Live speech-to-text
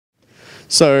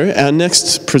So our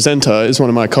next presenter is one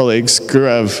of my colleagues,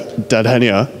 Gaurav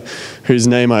Dadhania, whose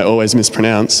name I always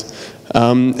mispronounce.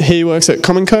 He works at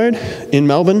Common Code in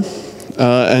Melbourne,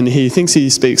 and he thinks he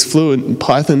speaks fluent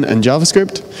Python and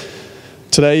JavaScript.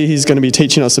 Today he's going to be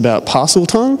teaching us about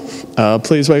Parseltongue.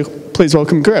 Please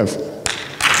welcome Gaurav.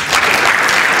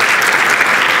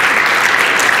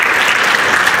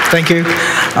 Thank you.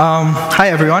 Hi,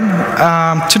 everyone.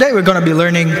 Today we're going to be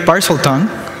learning Parseltongue,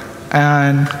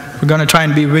 and we're going to try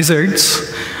and be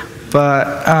wizards.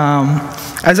 But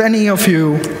as any of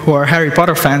you who are Harry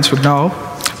Potter fans would know,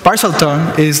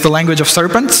 Parseltongue is the language of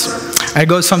serpents. And it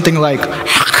goes something like that.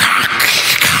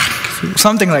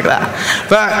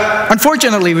 But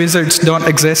unfortunately, wizards don't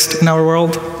exist in our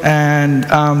world, and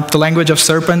the language of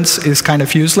serpents is kind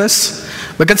of useless.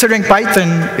 But considering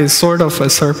Python is sort of a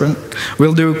serpent,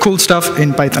 we'll do cool stuff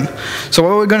in Python. So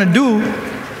what we're going to do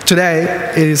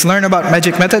today is learn about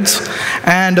magic methods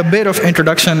and a bit of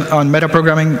introduction on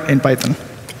metaprogramming in Python.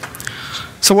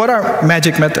 So what are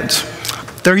magic methods?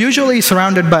 They're usually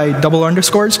surrounded by double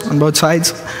underscores on both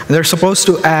sides. And they're supposed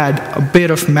to add a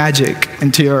bit of magic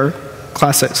into your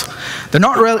classes. They're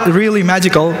not really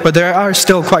magical, but they are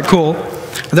still quite cool.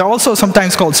 They're also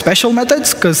sometimes called special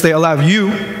methods because they allow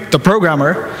you, the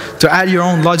programmer, to add your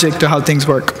own logic to how things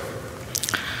work.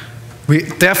 We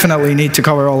definitely need to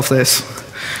cover all of this.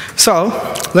 So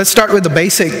let's start with the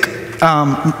basic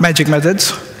magic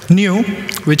methods. New,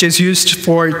 which is used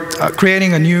for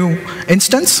creating a new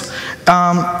instance.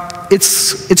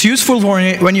 It's useful for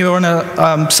when you're on a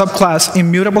subclass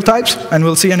immutable types, and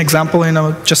we'll see an example in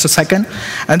just a second.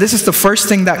 And this is the first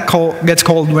thing that gets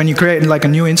called when you create like a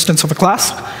new instance of a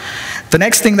class. The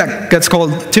next thing that gets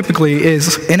called typically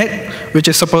is init, which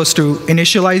is supposed to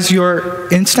initialize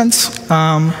your instance.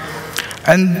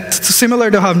 And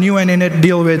similar to how new and init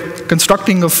deal with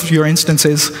constructing of your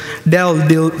instances, del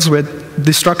deals with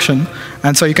destruction.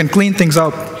 And so you can clean things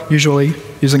up, usually,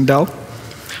 using del.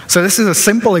 So this is a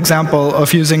simple example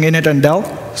of using init and del.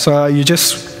 So you're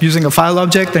just using a file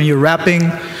object, and you're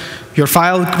wrapping your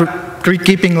file,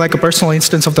 keeping like a personal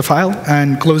instance of the file,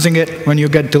 and closing it when you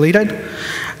get deleted.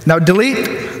 Now delete,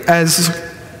 as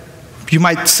you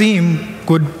might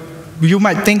you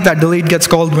might think that delete gets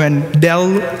called when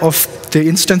del of the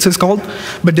instance is called,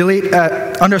 but delete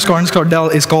underscore del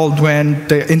is called when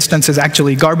the instance is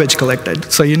actually garbage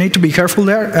collected. So you need to be careful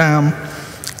there.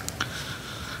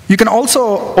 You can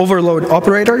also overload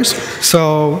operators.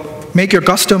 So make your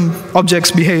custom objects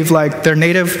behave like their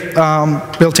native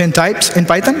built-in types in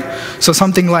Python. So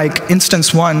something like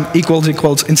instance1 equals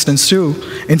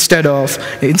instance2 instead of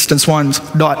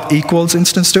instance1 dot equals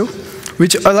instance2,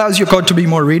 which allows your code to be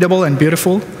more readable and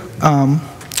beautiful.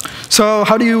 So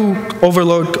how do you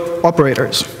overload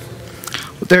operators?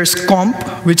 There's comp,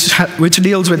 which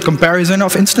deals with comparison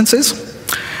of instances.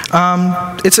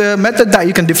 It's a method that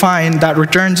you can define that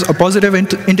returns a positive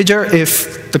integer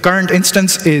if the current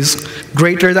instance is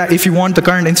greater than, if you want the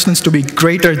current instance to be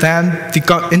greater than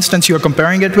the instance you're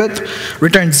comparing it with.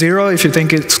 Return 0 if you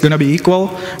think it's going to be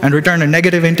equal, and return a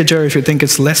negative integer if you think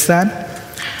it's less than.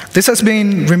 This has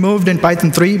been removed in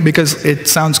Python 3 because it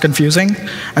sounds confusing.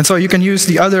 And so you can use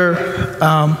the other,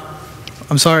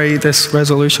 I'm sorry, this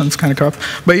resolution's kind of corrupt,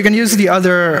 but you can use the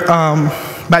other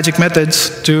magic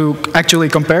methods to actually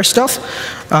compare stuff.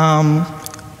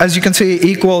 As you can see,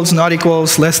 equals, not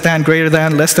equals, less than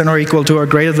or equal to, or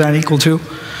greater than, equal to.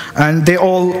 And they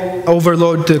all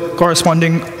overload the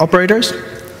corresponding operators.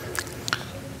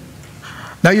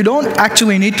 Now you don't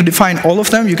actually need to define all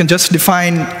of them. You can just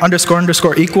define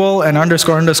underscore equal and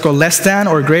underscore less than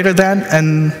or greater than,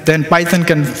 and then Python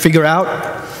can figure out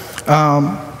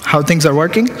how things are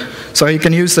working. So you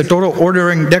can use the total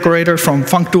ordering decorator from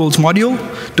functools module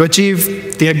to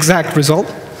achieve the exact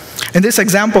result. In this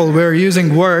example, we're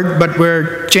using word, but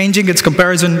we're changing its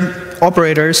comparison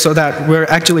operators so that we're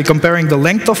actually comparing the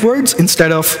length of words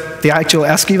instead of the actual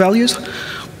ASCII values.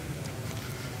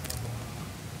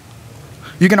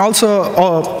 You can also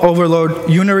overload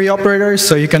unary operators,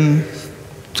 so you can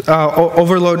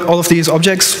overload all of these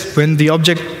objects when the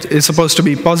object is supposed to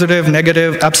be positive,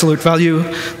 negative, absolute value,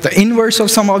 the inverse of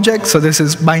some object, so this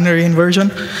is binary inversion.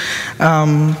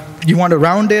 You want to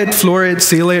round it, floor it,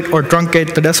 seal it, or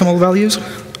truncate the decimal values.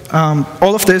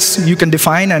 All of this you can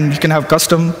define, and you can have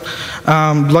custom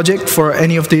logic for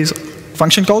any of these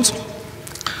function calls.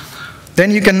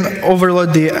 Then you can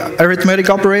overload the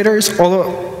arithmetic operators.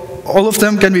 All of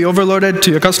them can be overloaded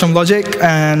to your custom logic,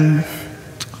 and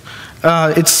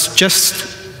it's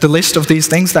just the list of these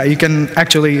things that you can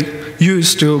actually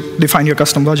use to define your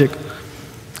custom logic.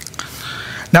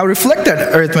 Now, reflected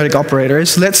arithmetic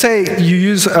operators, let's say you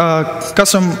use a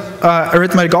custom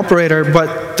arithmetic operator,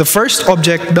 but the first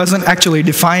object doesn't actually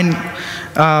define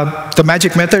the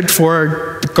magic method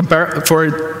for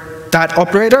that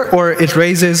operator, or it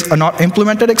raises a not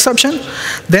implemented exception,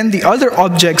 then the other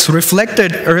object's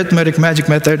reflected arithmetic magic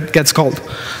method gets called.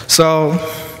 So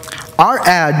our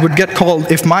add would get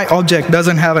called if my object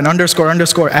doesn't have an underscore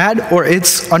underscore add, or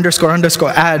its underscore underscore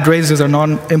add raises a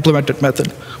non-implemented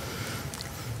method.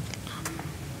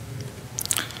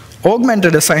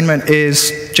 Augmented assignment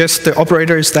is just the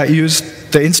operators that use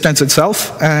the instance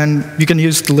itself, and you can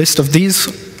use the list of these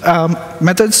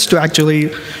methods to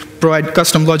actually provide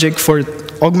custom logic for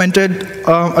augmented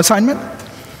assignment.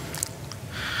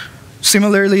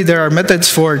 Similarly, there are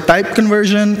methods for type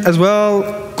conversion as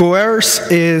well. Coerce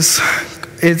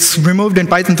it's removed in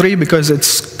Python 3 because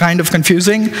it's kind of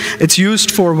confusing. It's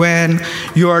used for when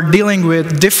you are dealing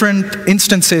with different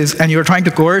instances and you're trying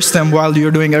to coerce them while you're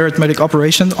doing arithmetic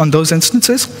operations on those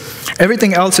instances.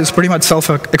 Everything else is pretty much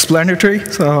self-explanatory,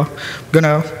 so I'm going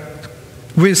to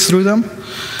whiz through them.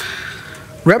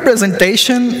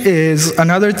 Representation is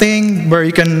another thing where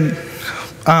you can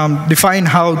define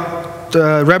how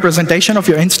the representation of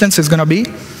your instance is going to be.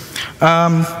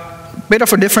 Bit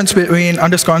of a difference between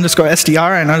underscore underscore str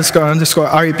and underscore underscore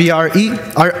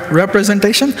repre.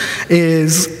 Representation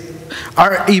is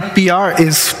repr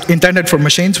is intended for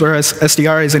machines, whereas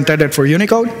str is intended for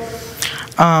Unicode.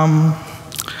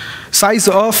 Size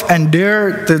of and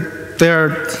dir,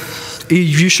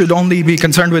 you should only be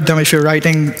concerned with them if you're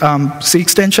writing C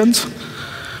extensions.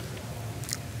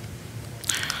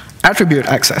 Attribute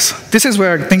access. This is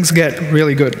where things get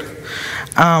really good.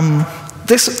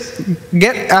 This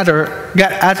get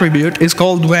attribute is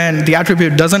called when the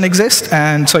attribute doesn't exist,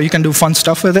 and so you can do fun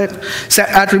stuff with it. Set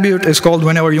attribute is called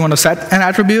whenever you want to set an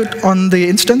attribute on the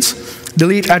instance.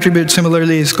 Delete attribute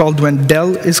similarly is called when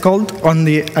del is called on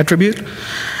the attribute.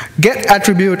 Get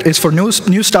attribute is for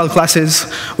new style classes,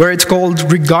 where it's called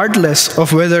regardless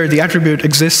of whether the attribute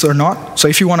exists or not. So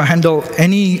if you want to handle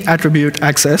any attribute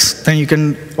access, then you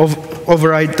can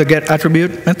override the get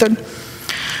attribute method.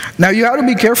 Now you have to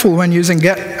be careful when using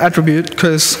get attribute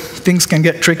because things can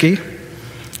get tricky.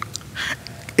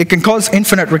 It can cause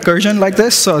infinite recursion like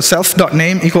this, so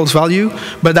self.name equals value,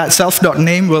 but that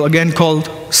self.name will again call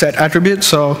set attribute,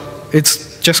 so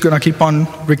it's just going to keep on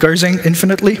recursing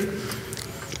infinitely.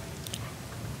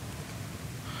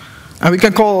 And we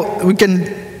can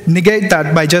negate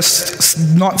that by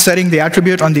just not setting the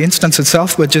attribute on the instance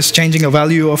itself, but just changing a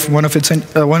value of one of its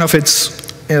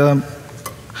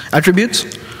attributes.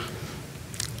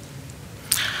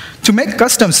 To make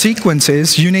custom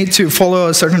sequences, you need to follow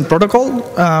a certain protocol.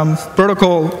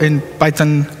 Protocol in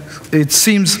Python, it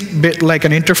seems a bit like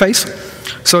an interface.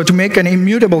 So to make an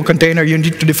immutable container, you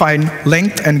need to define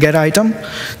length and get item.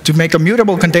 To make a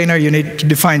mutable container, you need to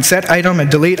define set item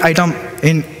and delete item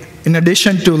in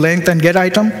addition to length and get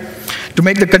item. To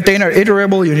make the container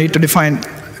iterable, you need to define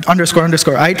underscore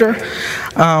underscore iter.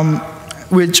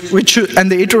 And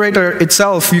the iterator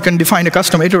itself, you can define a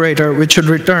custom iterator which should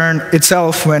return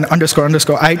itself when underscore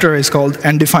underscore iter is called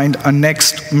and define a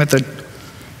next method.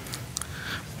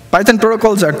 Python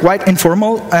protocols are quite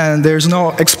informal, and there's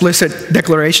no explicit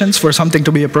declarations for something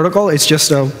to be a protocol. It's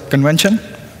just a convention.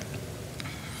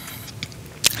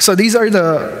 So these are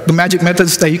the magic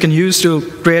methods that you can use to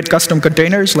create custom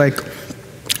containers like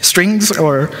strings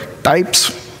or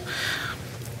types.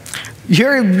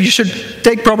 Here, you should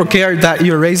take proper care that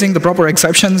you're raising the proper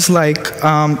exceptions, like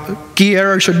key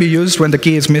error should be used when the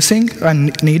key is missing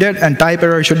and needed, and type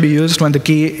error should be used when the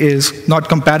key is not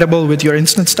compatible with your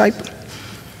instance type.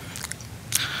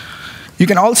 You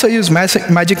can also use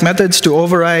magic methods to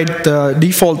override the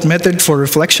default method for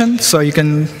reflection. So you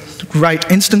can write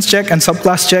instance check and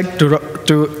subclass check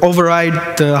to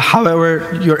override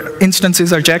however your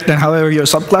instances are checked and however your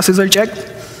subclasses are checked.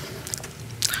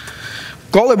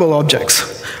 Callable objects.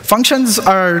 Functions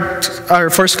are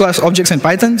first-class objects in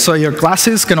Python, so your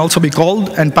classes can also be called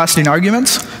and passed in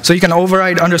arguments. So you can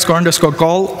override underscore underscore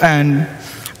call, and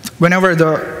whenever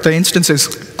the instance is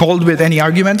called with any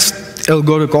arguments, it'll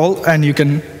go to call, and you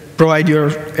can provide your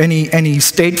any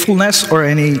statefulness or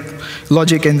any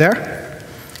logic in there.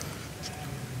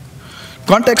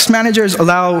 Context managers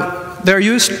they're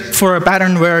used for a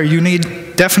pattern where you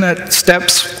need definite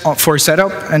steps for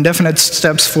setup and definite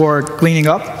steps for cleaning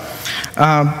up.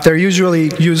 They're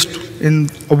usually used in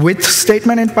a with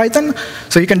statement in Python.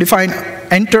 So you can define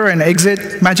enter and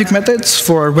exit magic methods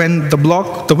for when the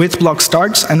with block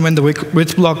starts and when the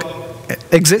with block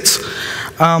exits.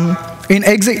 In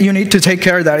exit, you need to take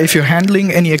care that if you're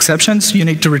handling any exceptions, you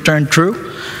need to return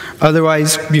true.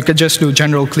 Otherwise, you could just do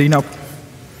general cleanup.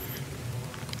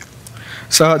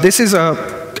 So this is an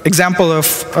example of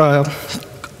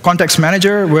context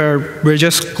manager where we're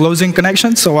just closing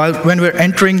connections. So when we're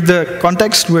entering the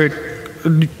context, we're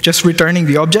just returning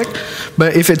the object.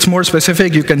 But if it's more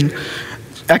specific, you can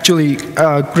actually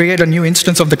create a new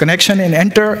instance of the connection in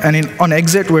enter, and on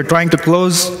exit, we're trying to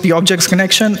close the object's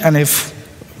connection, and if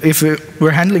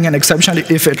we're handling an exception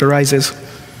if it arises.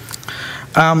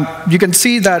 You can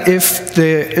see that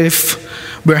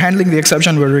if we're handling the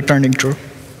exception, we're returning true.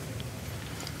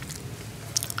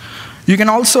 You can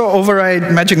also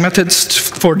override magic methods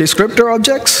for descriptor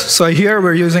objects. So here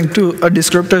we're using two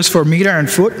descriptors for meter and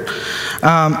foot.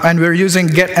 And we're using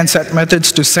get and set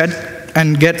methods to set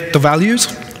and get the values.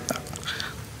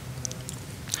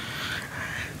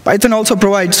 Python also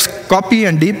provides copy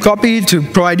and deep copy to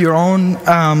provide your own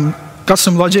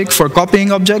custom logic for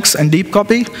copying objects and deep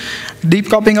copying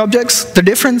objects. The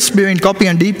difference between copy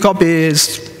and deep copy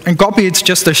is, in copy it's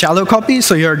just a shallow copy,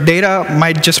 so your data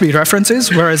might just be references,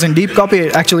 whereas in deep copy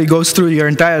it actually goes through your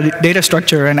entire data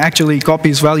structure and actually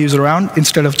copies values around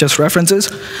instead of just references.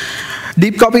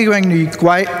 Deep copy can be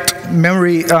quite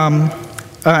memory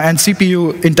and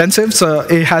CPU intensive, so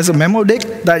it has a memo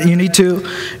dict that you need to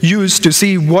use to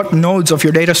see what nodes of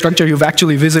your data structure you've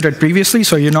actually visited previously,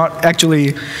 so you're not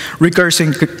actually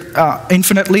recursing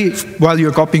infinitely while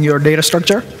you're copying your data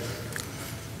structure.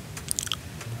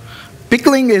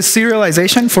 Pickling is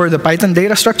serialization for the Python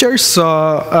data structures, so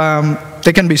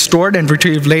they can be stored and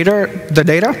retrieved later, the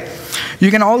data. You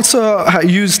can also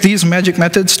use these magic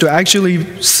methods to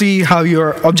actually see how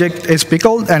your object is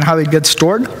pickled and how it gets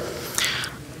stored.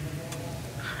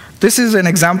 This is an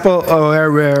example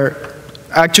where we're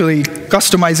actually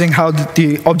customizing how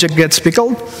the object gets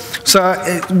pickled.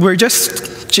 So we're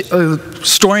just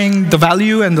storing the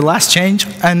value and the last change,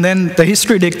 and then the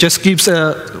history dict just keeps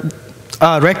a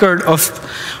record of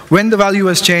when the value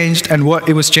was changed and what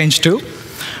it was changed to.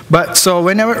 But so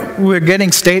whenever we're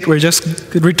getting state, we're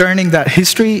just returning that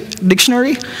history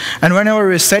dictionary. And whenever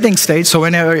we're setting state, so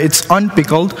whenever it's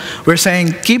unpickled, we're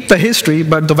saying keep the history,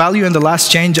 but the value and the last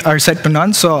change are set to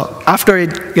none. So after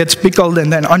it gets pickled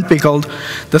and then unpickled,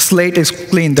 the slate is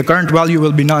clean. The current value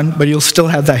will be none, but you'll still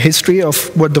have that history of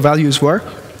what the values were.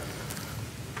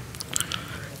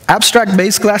 Abstract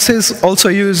base classes also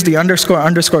use the underscore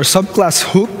subclass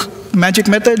hook magic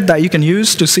method that you can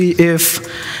use to see if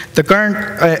the current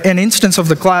an instance of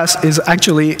the class is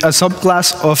actually a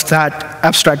subclass of that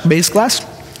abstract base class.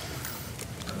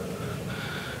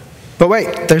 But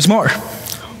wait, there's more.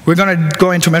 We're going to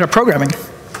go into metaprogramming.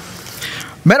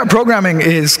 Metaprogramming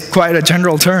is quite a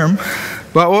general term,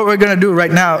 but what we're going to do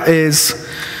right now is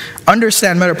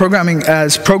understand metaprogramming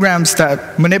as programs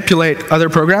that manipulate other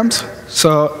programs.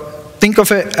 So think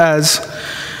of it as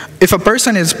if a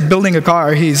person is building a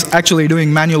car, he's actually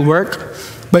doing manual work.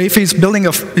 But if he's building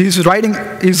a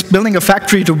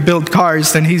factory to build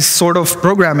cars, then he's sort of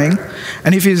programming.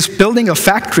 And if he's building a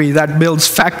factory that builds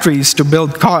factories to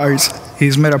build cars,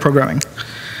 he's metaprogramming.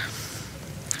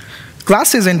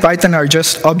 Classes in Python are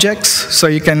just objects, so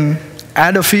you can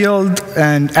add a field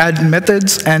and add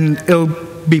methods, and it'll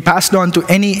be passed on to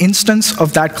any instance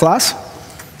of that class.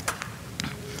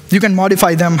 You can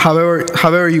modify them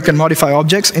however you can modify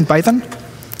objects in Python.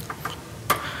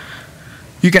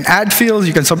 You can add fields,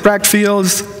 you can subtract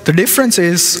fields. The difference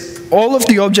is all of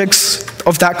the objects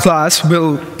of that class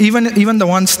will, even the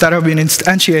ones that have been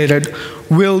instantiated,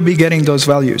 will be getting those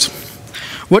values.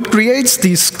 What creates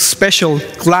these special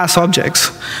class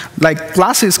objects, like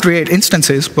classes create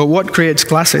instances, but what creates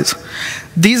classes?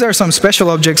 These are some special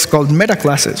objects called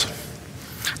metaclasses.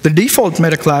 The default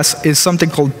metaclass is something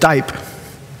called type.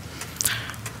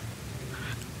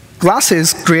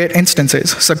 Classes create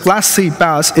instances. So class C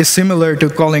pass is similar to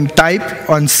calling type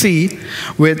on C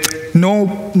with no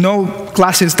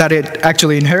classes that it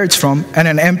actually inherits from and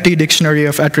an empty dictionary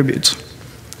of attributes.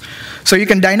 So you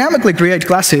can dynamically create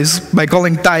classes by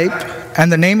calling type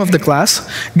and the name of the class,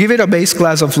 give it a base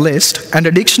class of list and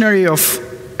a dictionary of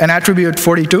an attribute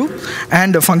 42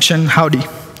 and a function howdy.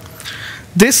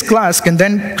 This class can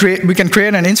then we can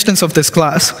create an instance of this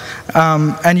class,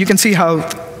 and you can see how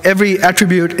every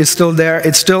attribute is still there.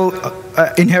 It's still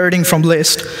inheriting from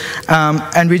list,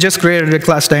 and we just created a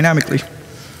class dynamically.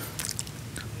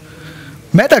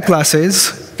 Meta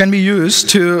classes can be used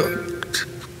to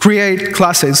create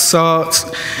classes. So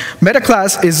meta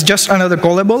class is just another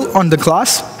callable on the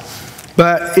class,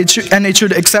 but it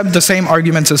should accept the same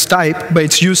arguments as type, but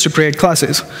it's used to create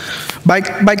classes. By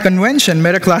convention,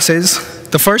 meta classes,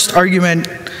 the first argument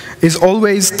is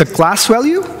always the class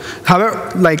value.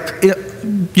 However,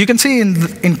 you can see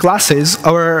in classes,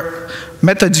 our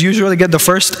methods usually get the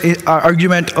first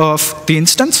argument of the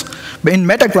instance. But in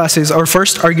meta classes, our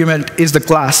first argument is the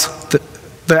class,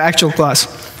 the actual class,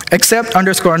 except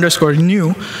underscore underscore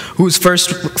new, whose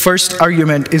first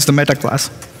argument is the meta class.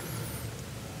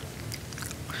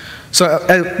 So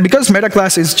because meta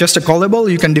class is just a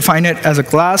callable, you can define it as a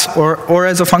class or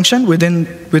as a function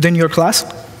within your class.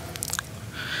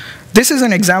 This is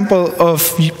an example of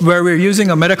where we're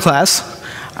using a meta class.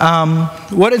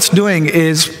 What it's doing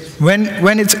is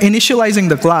when it's initializing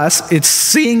the class, it's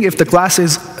seeing if the class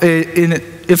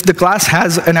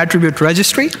has an attribute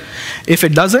registry. If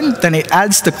it doesn't, then it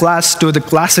adds the class to the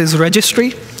classes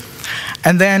registry.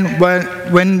 And then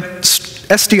when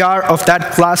str of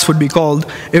that class would be called,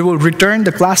 it will return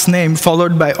the class name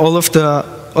followed by all of the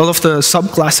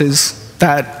subclasses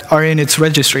that are in its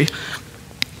registry.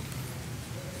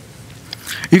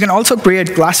 You can also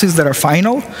create classes that are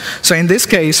final. So in this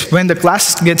case, when the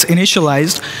class gets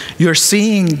initialized, you're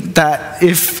seeing that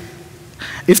if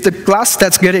the class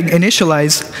that's getting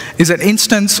initialized is an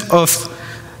instance of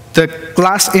the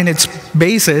class in its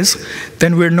basis,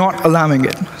 then we're not allowing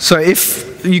it. So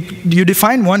if you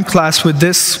define one class with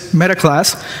this meta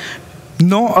class,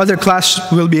 no other class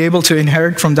will be able to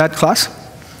inherit from that class.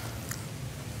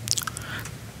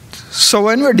 So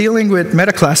when we're dealing with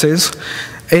meta classes,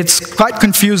 it's quite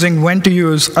confusing when to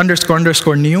use underscore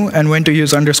underscore new and when to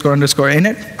use underscore underscore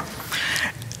init.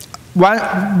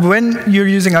 When you're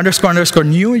using underscore underscore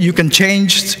new, you can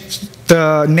change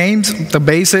the names, the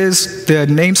bases, the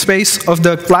namespace of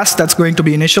the class that's going to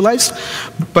be initialized.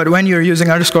 But when you're using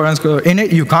underscore underscore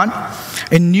init, you can't.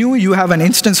 In new, you have an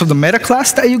instance of the meta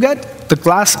class that you get. The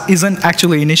class isn't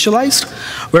actually initialized.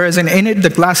 Whereas in init, the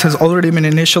class has already been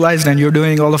initialized and you're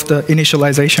doing all of the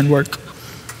initialization work.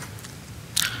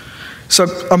 So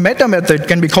a meta method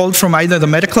can be called from either the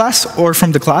meta class or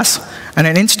from the class, and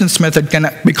an instance method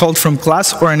can be called from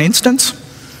class or an instance.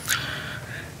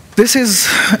 This is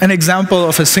an example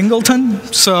of a singleton.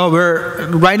 So we're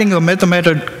writing a meta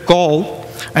method call,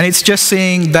 and it's just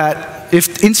saying that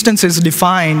if instance is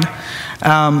defined,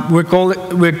 if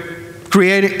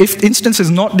instance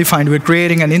is not defined, we're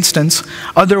creating an instance.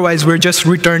 Otherwise, we're just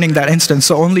returning that instance.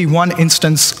 So only one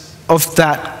instance of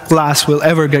that class will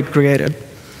ever get created.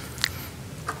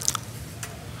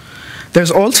 There's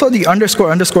also the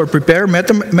underscore underscore prepare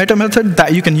meta method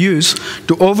that you can use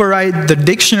to override the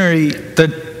dictionary,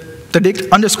 the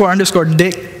underscore underscore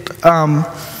dict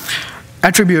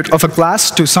attribute of a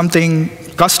class to something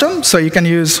custom. So you can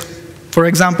use, for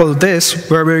example, this,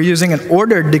 where we're using an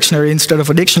ordered dictionary instead of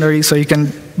a dictionary, so you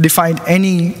can define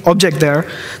any object there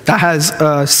that has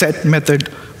a set method,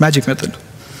 magic method.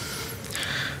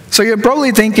 So you're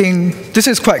probably thinking, this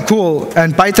is quite cool,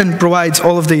 and Python provides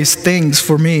all of these things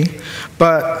for me,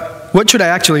 but what should I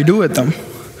actually do with them?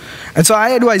 And so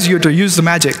I advise you to use the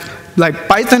magic. Like,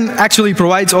 Python actually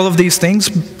provides all of these things,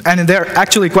 and they're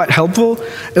actually quite helpful.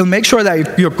 It'll make sure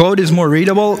that your code is more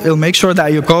readable. It'll make sure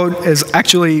that your code is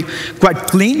actually quite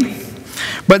clean.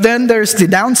 But then there's the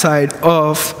downside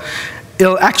of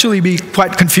it'll actually be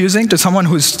quite confusing to someone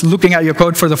who's looking at your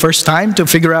code for the first time to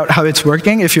figure out how it's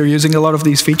working if you're using a lot of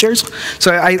these features.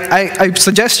 So I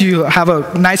suggest you have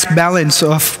a nice balance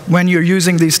of when you're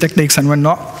using these techniques and when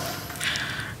not.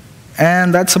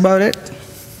 And that's about it.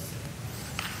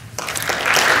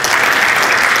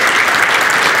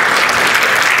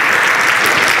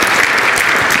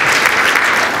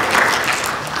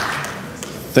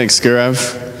 Thanks,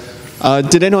 Gaurav.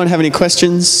 Did anyone have any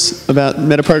questions about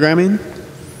metaprogramming?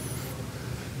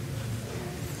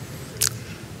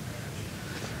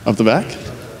 Up the back?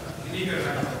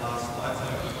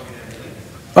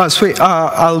 Oh, sweet.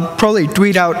 I'll probably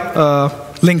tweet out a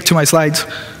link to my slides.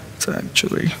 So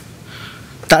actually,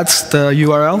 that's the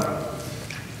URL.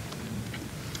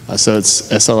 So it's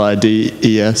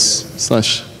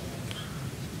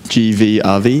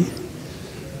slides/GVRV.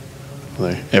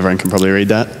 Although everyone can probably read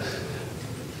that.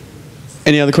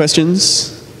 Any other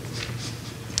questions?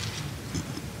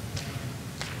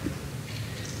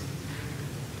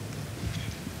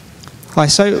 Hi,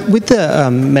 so with the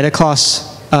meta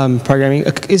class programming,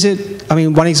 is it, I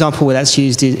mean, one example where that's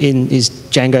used is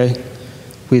Django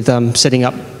with setting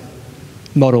up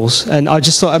models. And I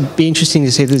just thought it'd be interesting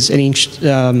to see if there's any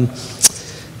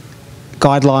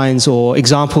guidelines or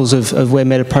examples of where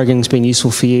metaprogramming's been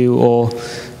useful for you, or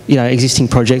existing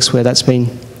projects where that's been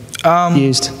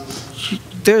used.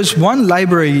 There's one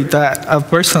library that I've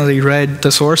personally read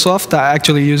the source of that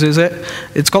actually uses it.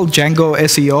 It's called Django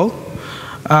SEO,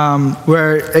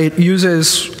 where it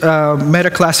uses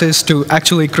meta classes to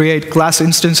actually create class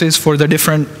instances for the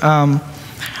different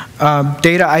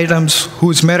data items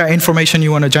whose meta information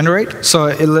you want to generate.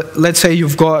 So let's say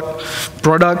you've got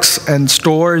products and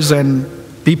stores and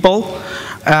people.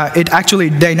 It actually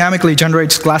dynamically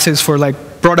generates classes for like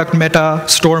product meta,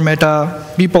 store meta,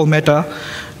 people meta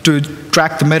to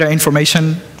track the meta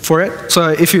information for it. So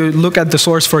if you look at the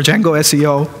source for Django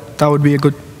SEO, that would be a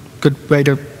good way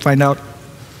to find out.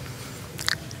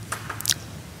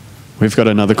 We've got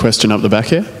another question up the back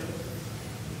here.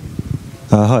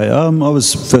 Hi, I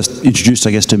was first introduced,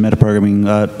 I guess, to metaprogramming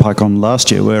at PyCon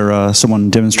last year, where someone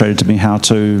demonstrated to me how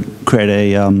to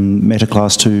create a meta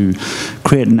class to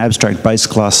create an abstract base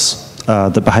class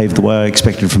that behaved the way I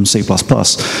expected from C++.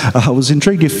 I was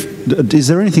intrigued is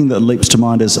there anything that leaps to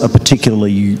mind as a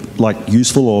particularly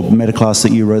useful or meta class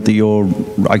that you wrote that you're,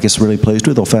 I guess, really pleased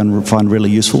with or find really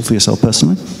useful for yourself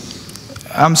personally?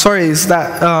 I'm sorry, is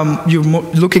that you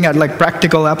looking at like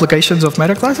practical applications of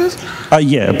meta classes?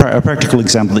 Yeah, a practical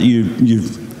example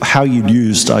that how you'd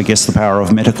used, I guess, the power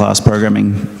of meta class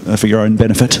programming for your own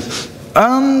benefit.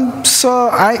 So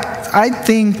I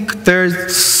think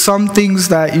there's some things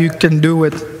that you can do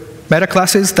with meta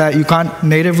classes that you can't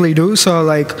natively do. So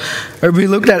like we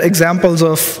looked at examples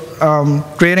of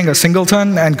creating a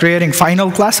singleton and creating final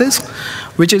classes,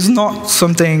 which is not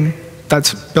something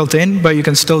that's built in, but you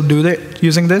can still do it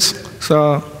using this.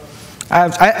 So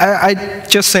I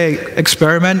just say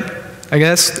experiment, I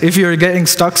guess. If you're getting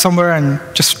stuck somewhere, and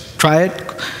just try it.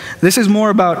 This is more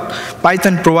about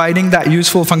Python providing that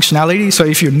useful functionality, so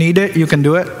if you need it, you can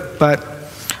do it. But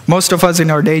most of us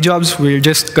in our day jobs, we're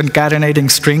just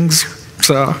concatenating strings,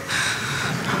 so.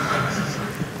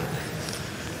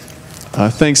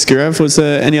 Thanks, Gaurav. Was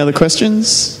there any other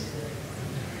questions?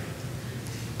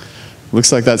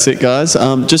 Looks like that's it, guys.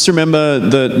 Just remember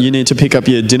that you need to pick up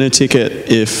your dinner ticket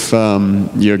if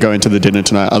you're going to the dinner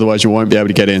tonight. Otherwise, you won't be able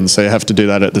to get in, so you have to do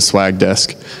that at the swag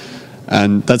desk.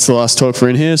 And that's the last talk for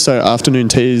in here. So afternoon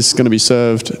tea is going to be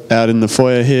served out in the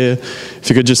foyer here. If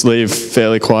you could just leave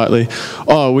fairly quietly.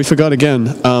 Oh, we forgot again.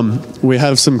 We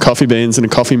have some coffee beans and a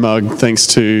coffee mug thanks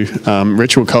to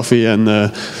Ritual Coffee and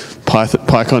the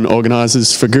PyCon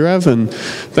organizers for Gaurav. And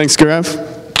thanks,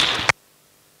 Gaurav.